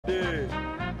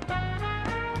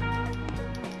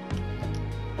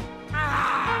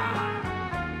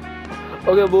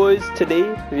Okay boys,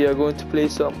 today we are going to play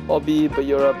some Obby, but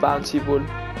you're a bouncy ball.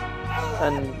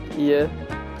 And yeah,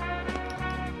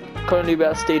 currently we're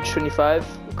at stage 25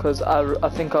 because I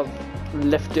think I've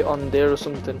left it on there or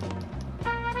something.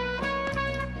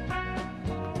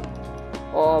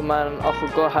 Oh man, I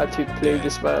forgot how to play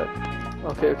this, man.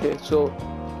 Okay, so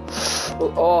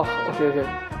okay.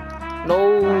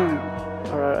 No.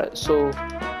 Alright, so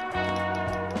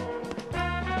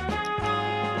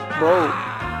bro.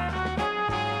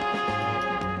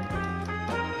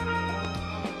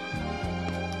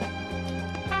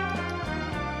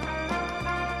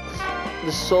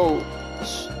 This is so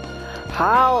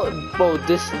how, bro,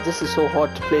 this is so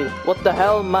hard to play. What the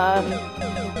hell, man?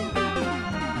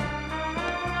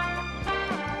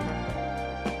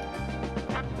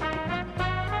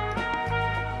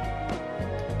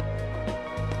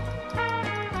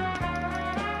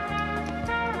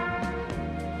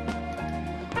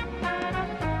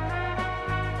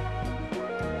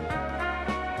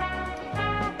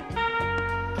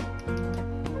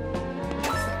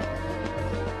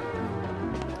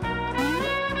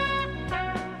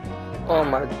 Oh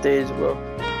my days, bro.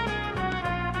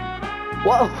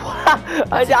 What?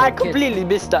 I completely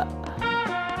missed that.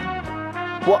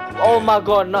 What? Oh my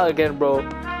god, not again, bro.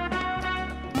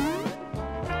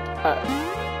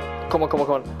 Come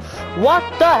on. What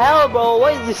the hell, bro?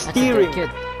 What is this steering?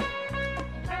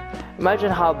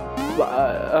 Imagine how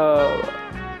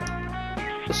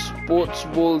sports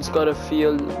balls gotta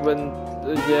feel when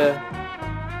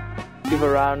give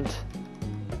around.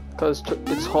 Cause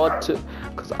it's hard to.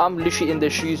 Cause I'm literally in their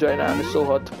shoes right now and it's so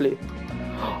hard to play.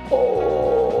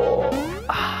 Oh,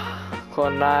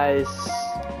 nice.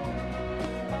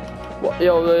 What?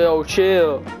 Yo,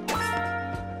 chill.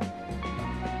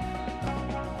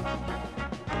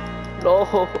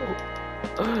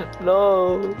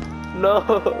 No.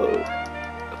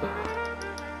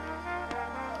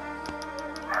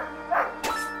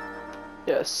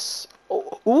 Yes.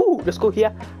 Oh, ooh, let's go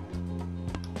here.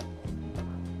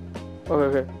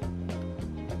 Okay.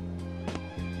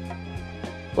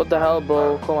 What the hell,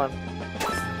 bro? Come on.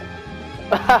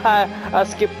 I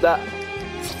skipped that.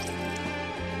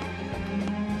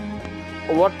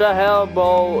 What the hell,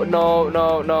 bro? No.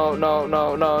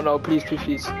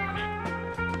 Please.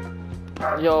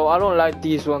 Yo, I don't like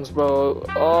these ones, bro.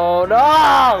 Oh,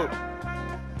 no!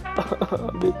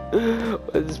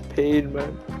 What is this pain,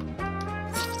 man?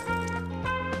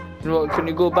 You know what? Can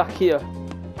you go back here?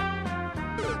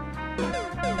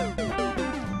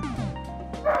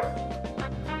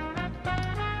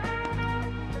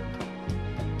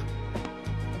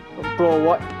 Bro,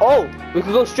 what? Oh, we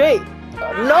can go straight.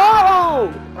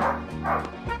 No!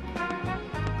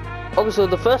 Okay, so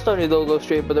the first time you don't go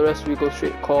straight, but the rest we go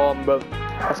straight. Calm, bro.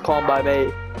 That's calm by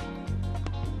me.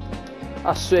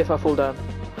 I swear if I fall down.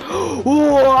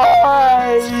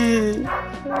 Why?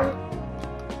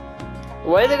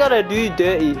 Why they gotta do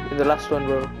dirty in the last one,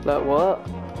 bro? Like what?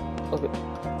 Okay.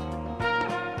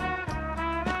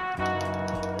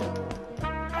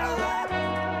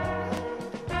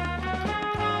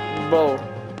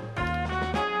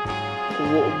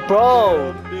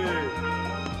 Bro,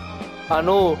 I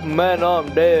know, man, I'm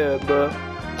dead, bro.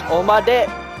 Oh my dead.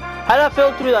 How did I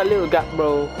fell through that little gap,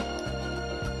 bro?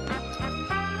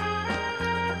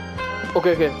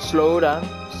 Okay, slow down.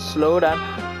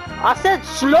 I said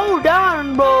slow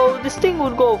down, bro. This thing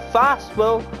would go fast,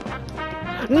 bro.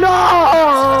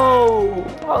 No!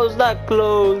 I was that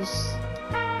close.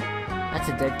 That's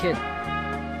a dead kid.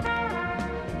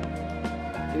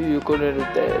 You couldn't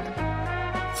have dead.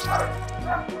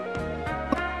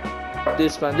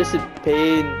 This is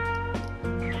pain.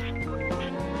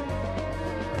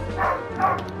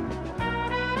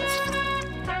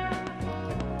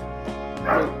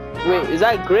 Wait, is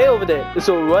that grey over there?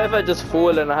 So what if I just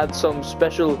fall and I had some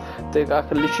special thing? I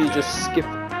can literally just skip,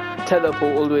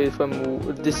 teleport all the way from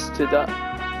this to that.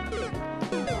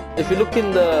 If you look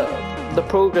in the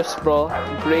progress, bro,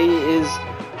 grey is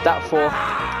that far.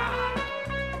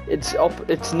 It's up,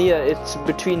 it's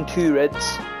between two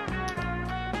reds.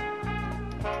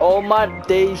 Oh my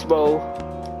days, bro.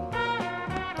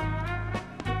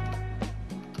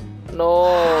 No.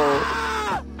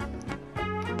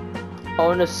 I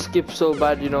wanna skip so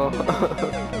bad, you know.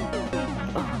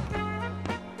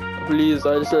 Please,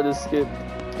 I just wanna skip.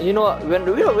 You know what,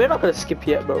 we're not gonna skip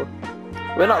yet, bro.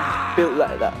 We're not built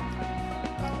like that.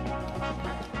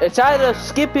 It's either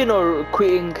skipping or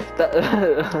quitting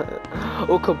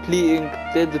or completing.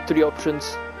 They're the three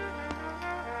options.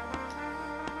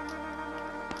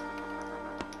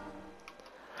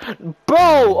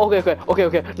 Bro! Okay.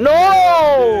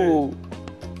 No!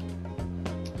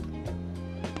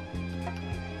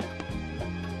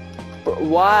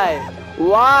 Why?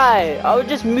 Why? I was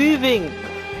just moving.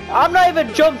 I'm not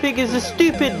even jumping. It's a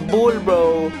stupid ball,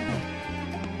 bro.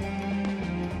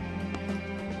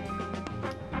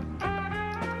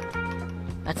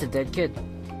 That's a dead kid.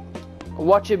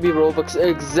 Watch it be Robux.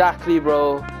 Exactly,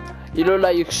 bro. You look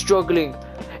like you're struggling.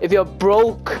 If you're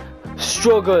broke,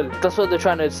 struggle. That's what they're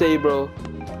trying to say, bro.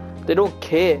 They don't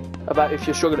care about if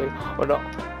you're struggling or not.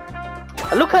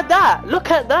 Look at that.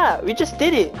 Look at that. We just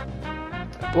did it.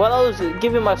 While I was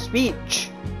giving my speech.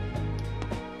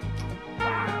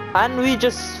 And we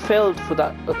just failed for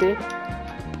that, okay?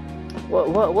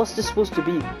 What's this supposed to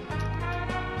be?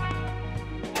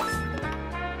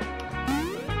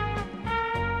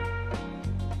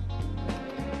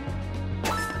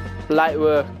 Light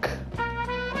work.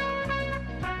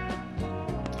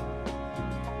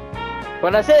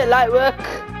 When I say light work,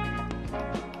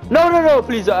 no,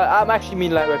 please, I'm actually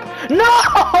mean light work. No!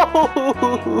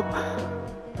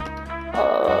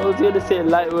 I was gonna say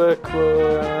light work,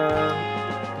 bro.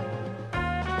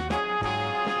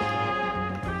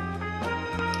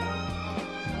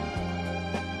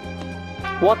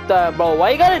 What the, bro?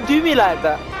 Why you gotta do me like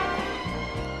that?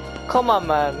 Come on,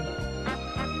 man.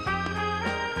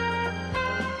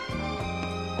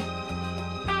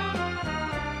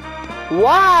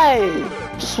 Why?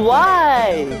 Just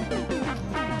why?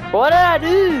 What did I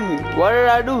do? What did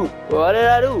I do? What did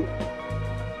I do?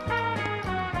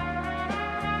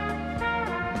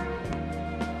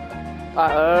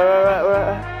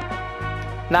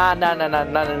 Nah.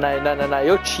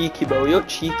 You're cheeky, bro. You're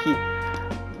cheeky.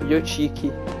 You're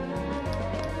cheeky.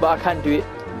 But I can't do it.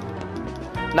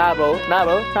 Nah, bro.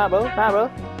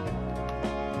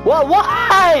 What?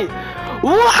 Why?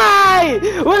 Why?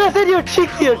 When I said you're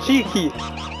cheeky, you're cheeky.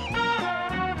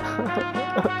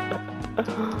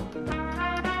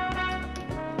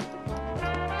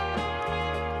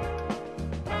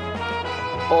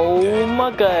 Oh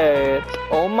my god.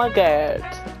 Oh my god.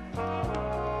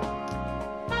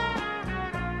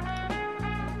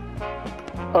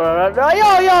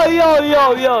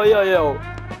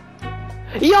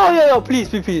 Yo,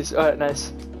 please. Alright,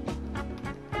 nice.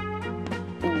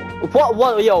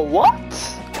 What, yo, what?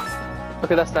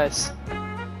 Okay, that's nice.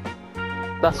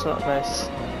 That's not nice.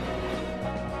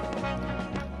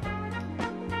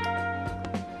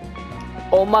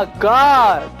 Oh my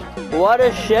god! What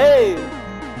a shame!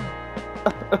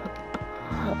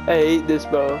 I hate this,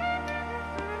 bro.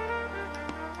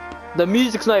 The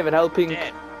music's not even helping.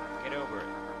 Dead. Get over it.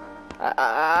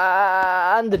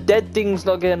 And the dead thing's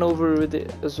not getting over with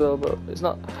it as well, bro. It's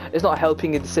not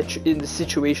helping in the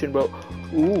situation, bro.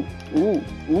 Ooh,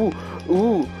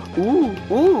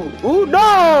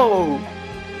 no!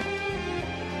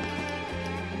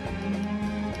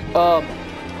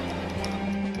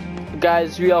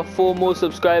 Guys, we are 4 more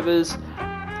subscribers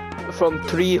from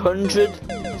 300.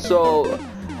 So,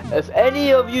 if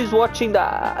any of you's watching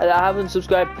that haven't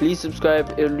subscribed, please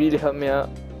subscribe. It'll really help me out.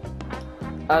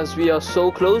 As we are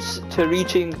so close to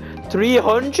reaching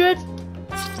 300.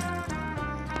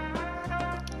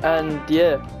 And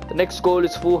yeah, the next goal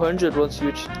is 400 once you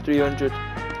reach 300.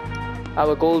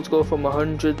 Our goals go from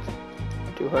 100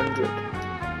 to 100.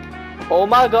 Oh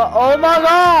my god! Oh my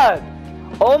god!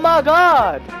 Oh my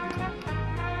god!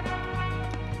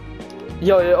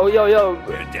 Yo. You're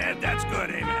dead, that's good,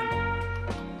 amen.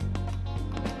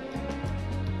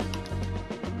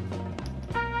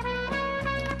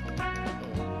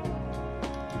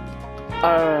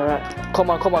 Alright. Come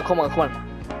on.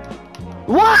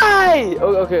 Why?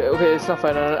 Okay, it's not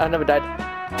fine. I never died.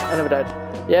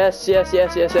 Yes.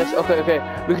 Okay.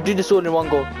 We can do this all in one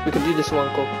go.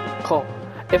 Come.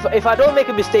 If I don't make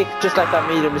a mistake just like I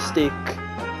made a mistake.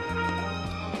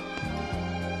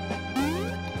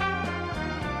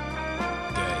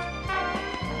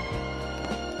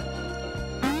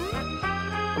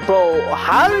 Bro,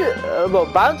 bro,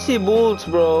 bouncy balls,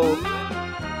 bro.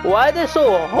 Why are they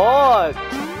so hard?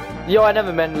 Yo, I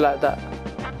never meant it like that.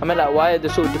 I meant like, why are they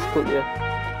so difficult here?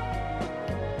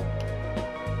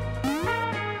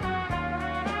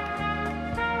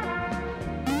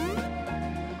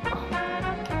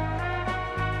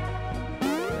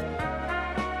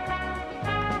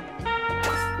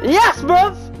 Yes,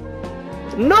 bruv!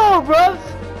 No, bruv!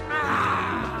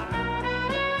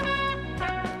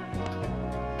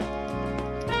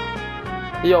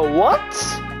 Yo, what?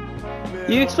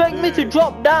 You expect me to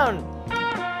drop down?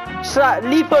 It's like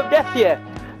leap of death here.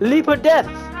 Leap of death.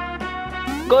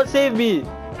 God save me.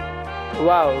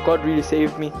 Wow, God really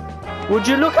saved me. Would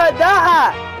you look at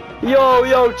that?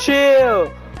 Yo,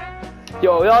 chill.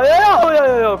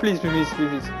 Yo, please.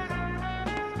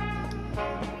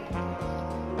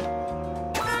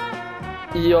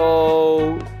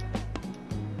 Yo.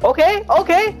 Okay,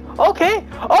 okay, okay,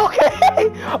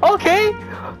 okay, okay.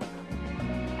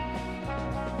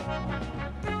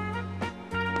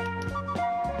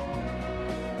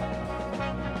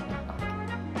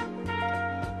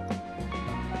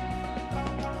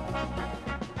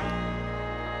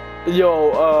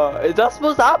 Yo, is that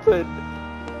supposed to happen?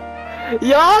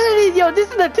 Yo, this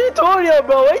is the tutorial,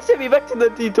 bro. Why send me back to the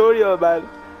tutorial, man?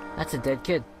 That's a dead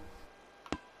kid.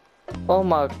 Oh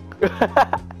my.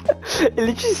 It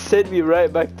literally sent me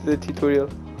right back to the tutorial.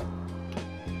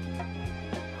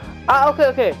 Ah, okay,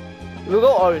 okay. We'll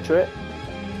go orange, right?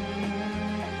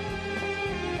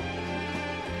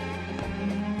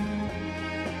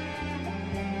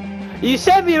 You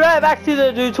sent me right back to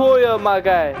the tutorial, my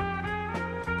guy.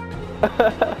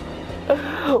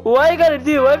 Why you gotta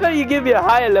do? Why can't you give me a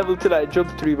higher level to like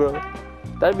jump 3, bro?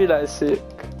 That'd be like sick.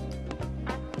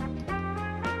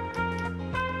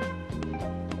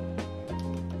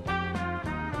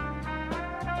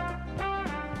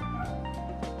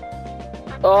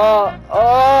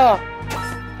 Oh.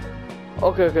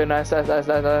 Okay, okay, nice. Yo.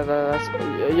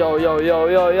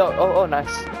 Oh,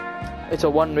 nice. It's a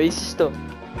one-way system.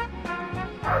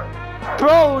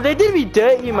 Bro, they did me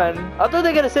dirty, man. I thought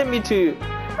they're gonna send me to.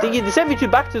 They sent me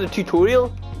back to the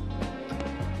tutorial.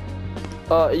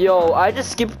 Yo, I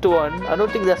just skipped one. I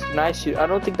don't think that's nice. I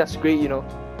don't think that's great, you know.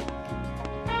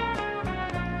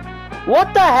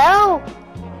 What the hell?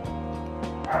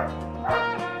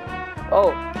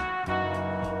 Oh.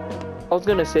 I was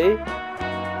gonna say.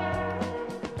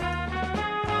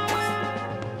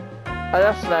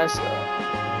 That's nice.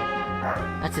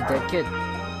 That's a dead kid.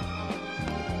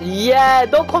 Yeah,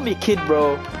 don't call me kid,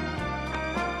 bro.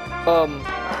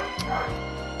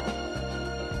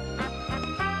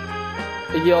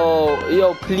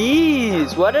 Yo,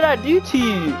 please. What did I do to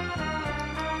you?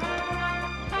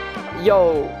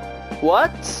 Yo,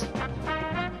 what?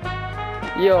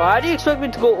 Yo, how do you expect me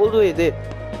to go all the way there?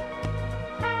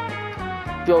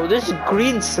 Yo, this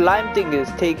green slime thing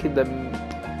is taking the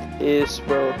piss,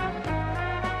 bro.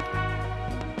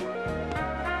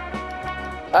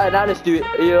 Alright, now let's do it.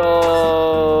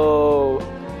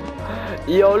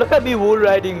 Yo, look at me wall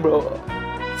riding, bro.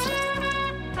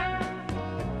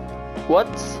 What?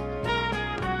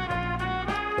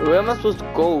 Where am I supposed to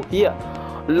go? Here.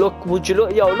 Look, would you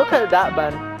look? Yo, look at that,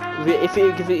 man. If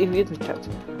it gives me a chance.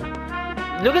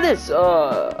 Look at this.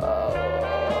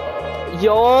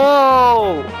 Yo,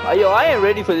 I ain't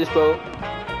ready for this, bro.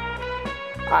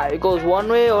 Alright, it goes one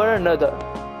way or another.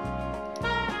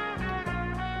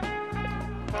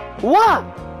 What?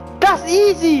 That's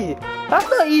easy. That's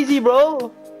not easy,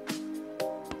 bro.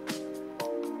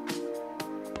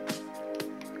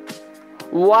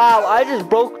 Wow, I just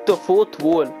broke the 4th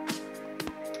wall.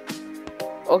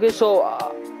 Okay, so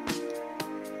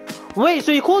wait,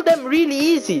 so you call them really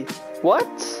easy? What?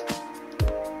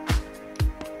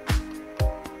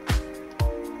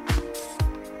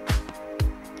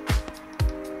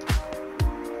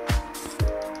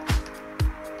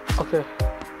 Okay.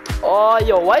 Oh,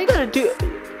 yo, why you gonna do?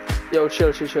 Yo,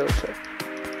 chill.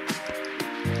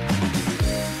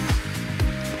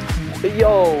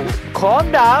 Yo,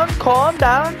 calm down.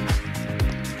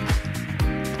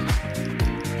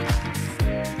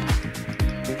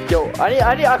 Yo,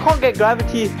 I can't get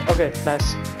gravity. Okay,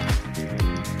 nice.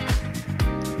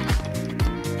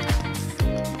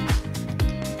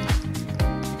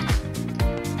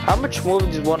 How much more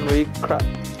is one way? Crap.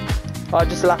 Oh,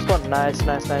 just the last one. Nice.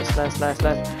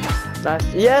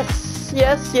 Yes.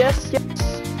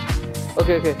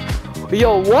 Okay.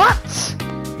 Yo, what?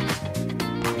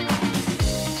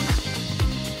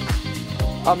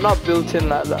 I'm not built in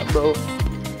like that, bro.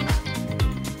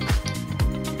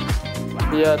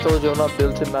 Yeah, I told you I'm not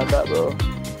built in like that, bro.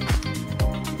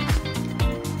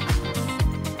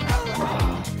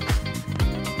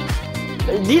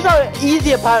 These are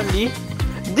easy, apparently.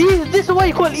 This is what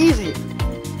you call easy.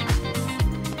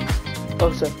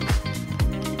 Oh, sorry.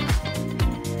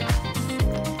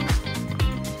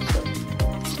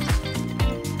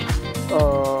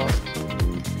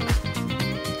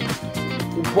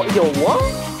 What? Yo, what?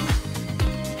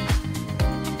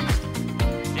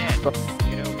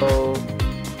 Oh.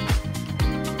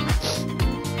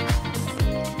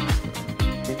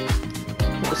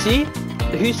 See?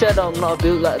 Who said I'm not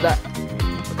built like that?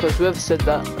 Because whoever said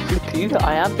that, flip you,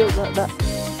 I am built like that.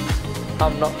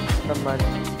 I'm not. Never mind.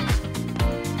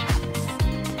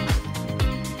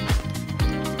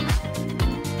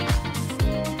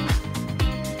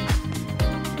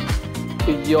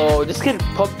 Yo, this could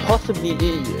possibly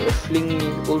fling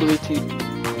me all the way to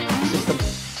system.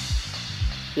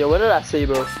 Yo, what did I say,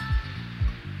 bro?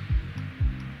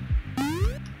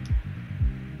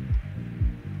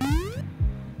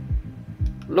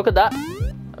 Look at that.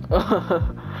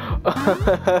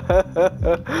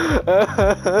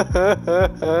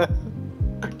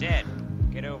 You're dead.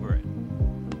 Get over it.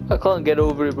 I can't get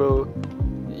over it, bro.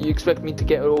 You expect me to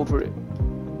get over it?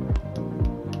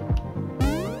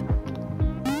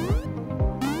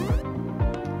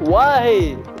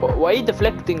 Why? Why are you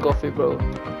deflecting off it, bro?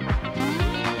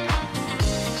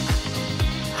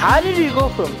 How did you go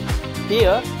from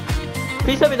here?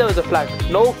 Please tell me there was a flag.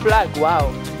 No flag,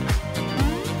 wow.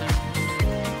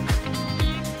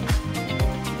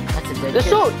 That's a dead They're kid.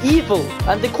 so evil,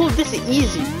 and they call this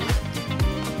easy.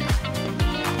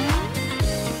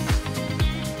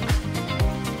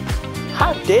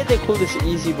 How dare they call this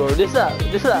easy, bro? This is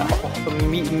a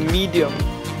medium.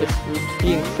 If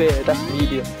being fair, that's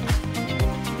medium.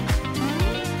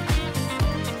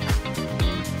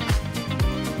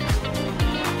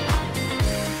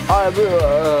 Alright,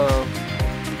 bro.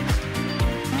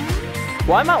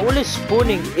 Why am I always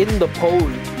spawning in the pole,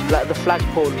 like the flag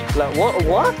pole? Like what?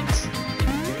 What?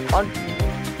 On?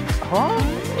 Huh?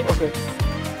 Okay.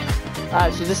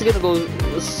 Alright, so this is gonna go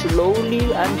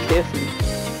slowly and carefully.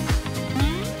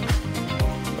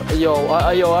 Yo,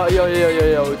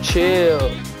 chill.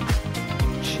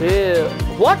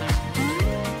 What?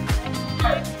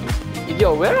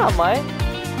 Yo, where am I?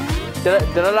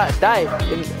 Did I like die?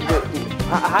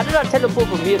 How did I teleport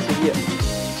from here to here?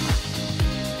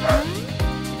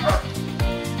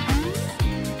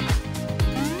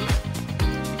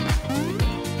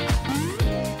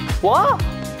 What?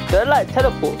 Did I like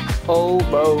teleport? Oh,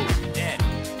 bro. You're dead.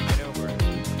 Get over it.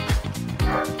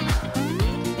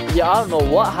 Yeah, I don't know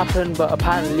what happened, but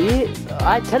apparently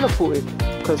I teleported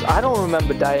because I don't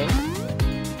remember dying.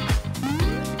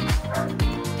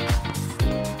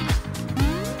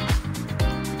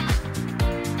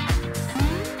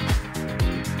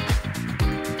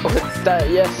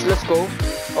 Okay, yes, let's go.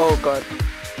 Oh god.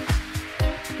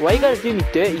 Why you guys do me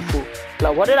dirty for?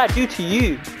 Like, what did I do to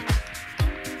you?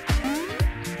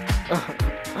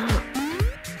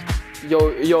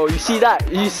 Yo, you see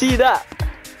that? You see that?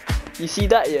 You see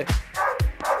that, yeah?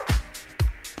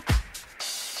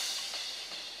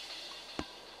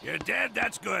 You're dead.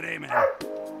 That's good, amen.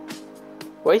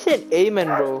 Why you saying amen,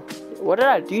 bro? What did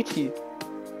I do to you?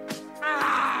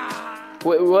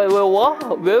 Wait,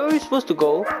 what? Where were we supposed to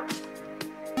go?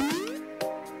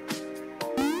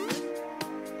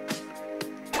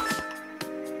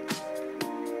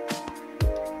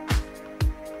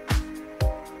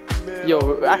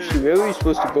 Yo, actually, where were we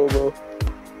supposed to go, bro?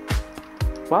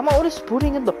 Why am I always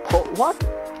putting in the pot? What?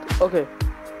 Okay.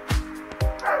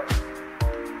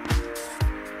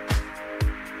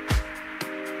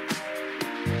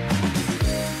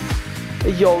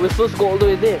 Yo, we're supposed to go all the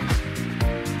way there.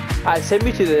 Alright, send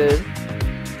me to the...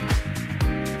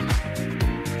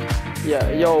 Yeah,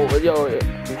 yo.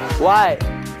 Why?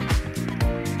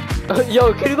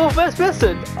 Yo, can you go first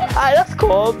person? Alright, that's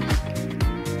calm.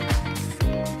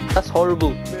 That's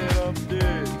horrible. Man, I'm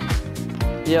dead.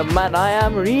 Yeah, man, I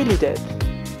am really dead.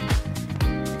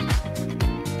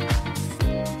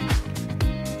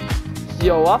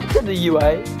 Yo, after the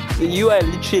UI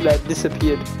literally like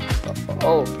disappeared.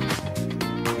 Oh.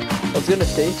 I was gonna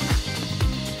say.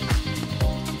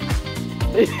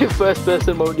 First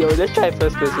person mode, yo, let's try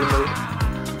first person mode.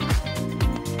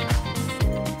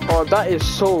 Oh, that is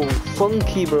so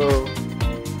funky, bro.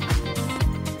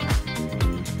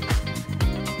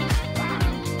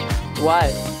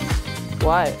 Why?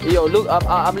 Yo, look,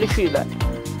 I'm literally like,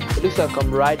 it looks like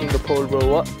I'm riding the pole, bro.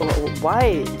 What?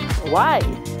 Why?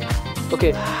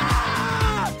 Okay.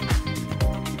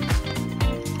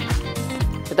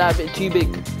 Is that a bit too big?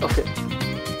 Okay.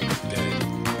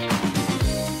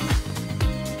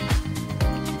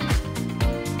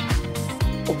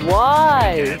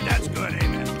 Why? Yeah, that's good,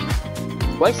 amen.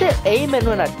 Why is it amen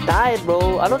when I died,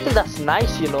 bro? I don't think that's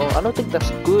nice, you know. I don't think that's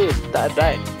good that I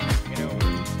died. Get over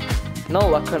it.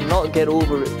 No, I cannot get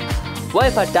over it. What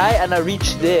if I die and I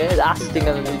reach there, the ass thing,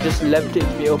 and it just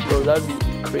levitates me up, bro? That'd be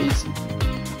crazy.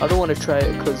 I don't want to try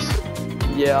it because,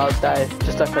 yeah, I'll die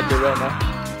just like I did right now.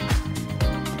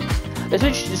 Let's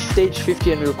reach this stage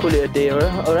 50 and we'll call it a day,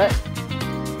 alright?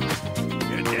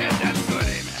 You're dead. That's good,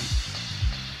 amen.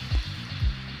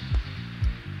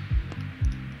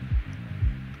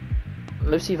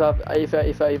 Let's see if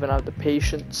I even have the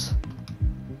patience.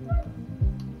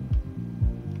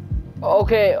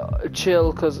 Okay,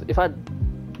 chill, cause if I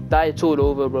die, it's all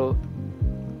over, bro.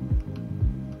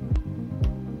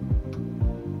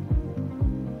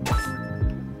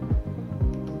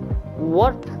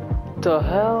 What the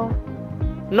hell?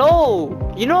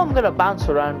 No! You know I'm gonna bounce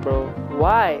around, bro.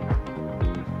 Why?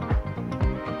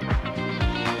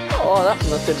 Oh, that's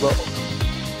nothing, bro.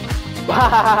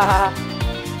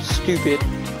 Stupid.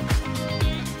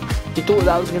 You thought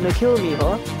that was gonna kill me,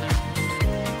 huh?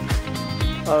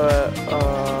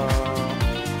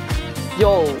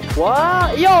 Yo,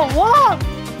 what? Yo, what?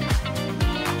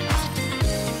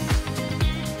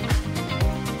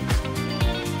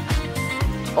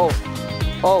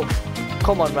 Oh,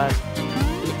 come on, man.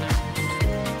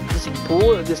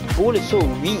 This ball is so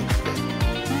weak.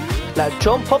 Like,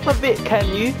 jump up a bit, can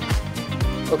you?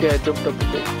 Okay, I jumped up a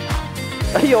bit.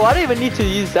 Yo, I don't even need to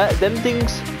use them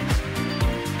things.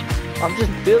 I'm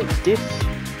just built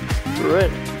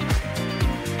different.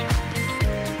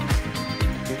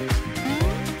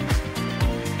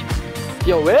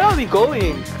 Yo, where are we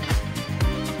going?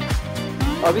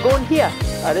 Are we going here?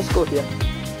 Alright, let's go here.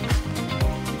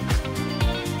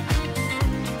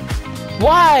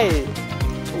 Why?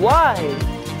 Why?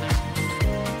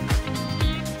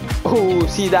 Oh,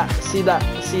 see that? See that?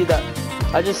 See that?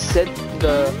 I just said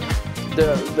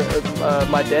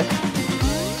my death.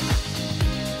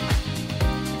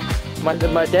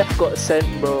 My death got sent,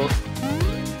 bro.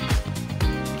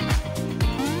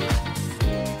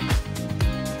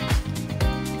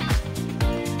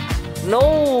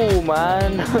 No,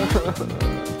 man.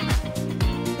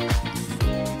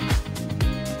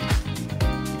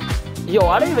 Yo,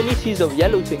 I don't even need to use the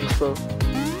yellow things, bro.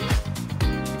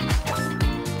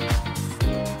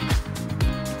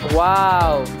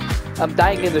 Wow. I'm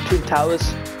dying in the Twin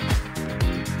Towers.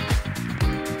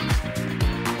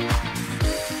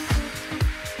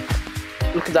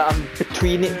 Look at that, I'm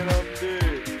between it.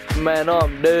 Man,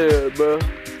 I'm dead, bro.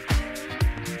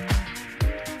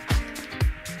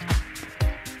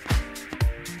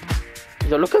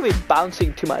 Yo, look at me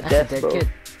bouncing to my death, That's a dead bro. kid.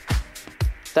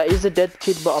 That is a dead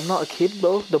kid, but I'm not a kid,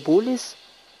 bro. The ball is.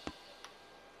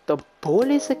 The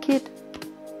ball is a kid.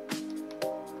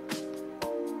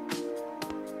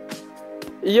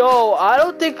 Yo, I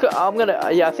don't think I'm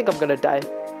gonna. Yeah, I think I'm gonna die.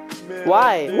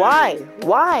 Why? Why?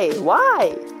 Why?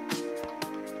 Why?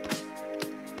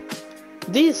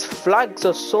 These flags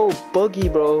are so buggy,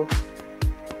 bro.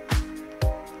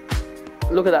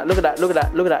 Look at that, look at that, look at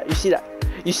that, look at that. You see that?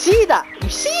 You see that? You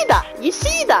see that? You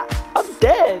see that? I'm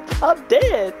dead. I'm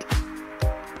dead.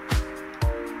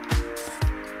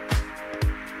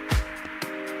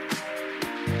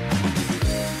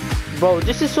 Bro,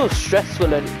 this is so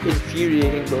stressful and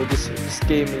infuriating, bro. This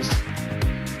game is.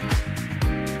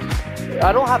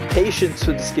 I don't have patience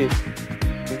with this game.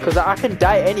 Because I can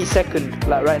die any second,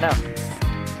 like right now.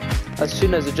 As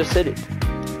soon as I just said it.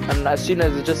 And as soon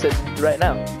as I just said right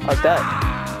now, I'll die.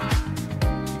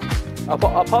 I'll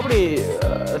probably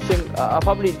think. I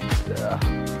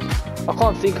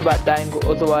can't think about dying,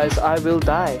 otherwise I will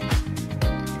die.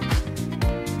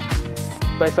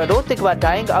 But if I don't think about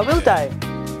dying, I will die.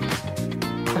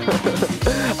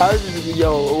 I was just,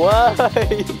 yo, why?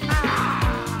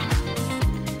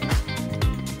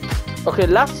 Okay,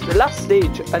 last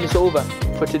stage, and it's over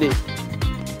for today.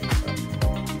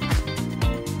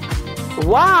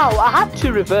 Wow, I had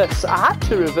to reverse. I had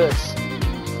to reverse.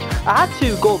 I had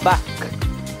to go back.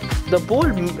 The ball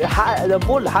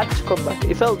had to come back.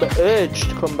 It felt the urge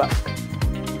to come back.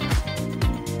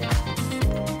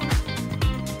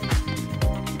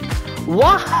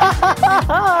 Why?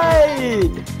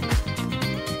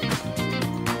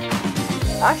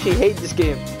 I actually hate this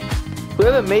game.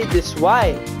 Whoever made this,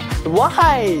 why?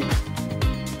 Why?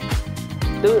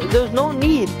 There was no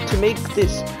need to make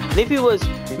this. And if it was,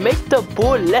 make the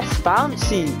ball less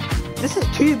bouncy. This is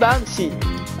too bouncy.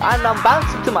 And I'm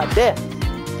bouncing to my death.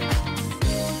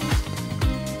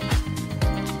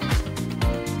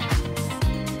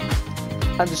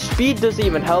 And the speed doesn't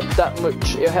even help that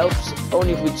much. It helps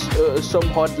only with some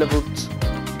hard levels.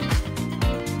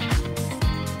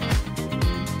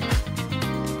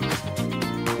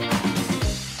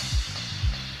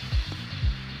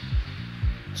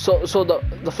 So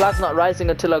the flag's not rising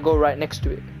until I go right next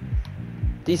to it.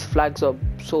 These flags are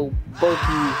so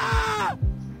buggy.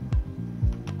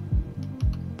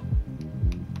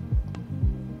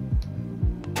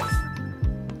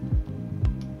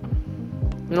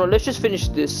 No, let's just finish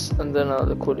this and then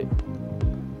I'll call it.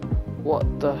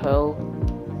 What the hell?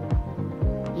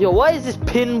 Yo, why is this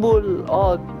pinball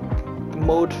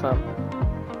mode, fam?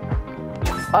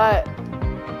 Alright.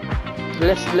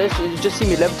 Let's just see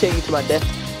me levitating to my death.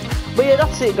 But yeah,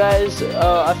 that's it, guys.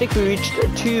 I think we reached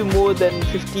 2 more than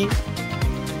 50.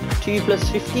 2 plus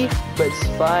 50, but it's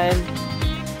fine.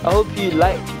 I hope you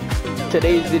liked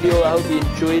today's video. I hope you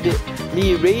enjoyed it.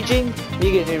 Me raging,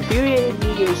 me getting infuriated,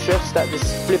 me getting stressed at this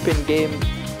flipping game.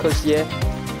 Cause yeah.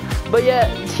 But yeah,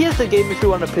 here's the game if you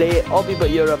want to play it. Obby, but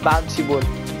you're a bouncy one.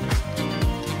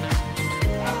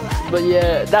 But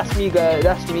yeah, that's me guys,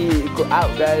 that's me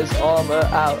out guys, armor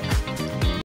out.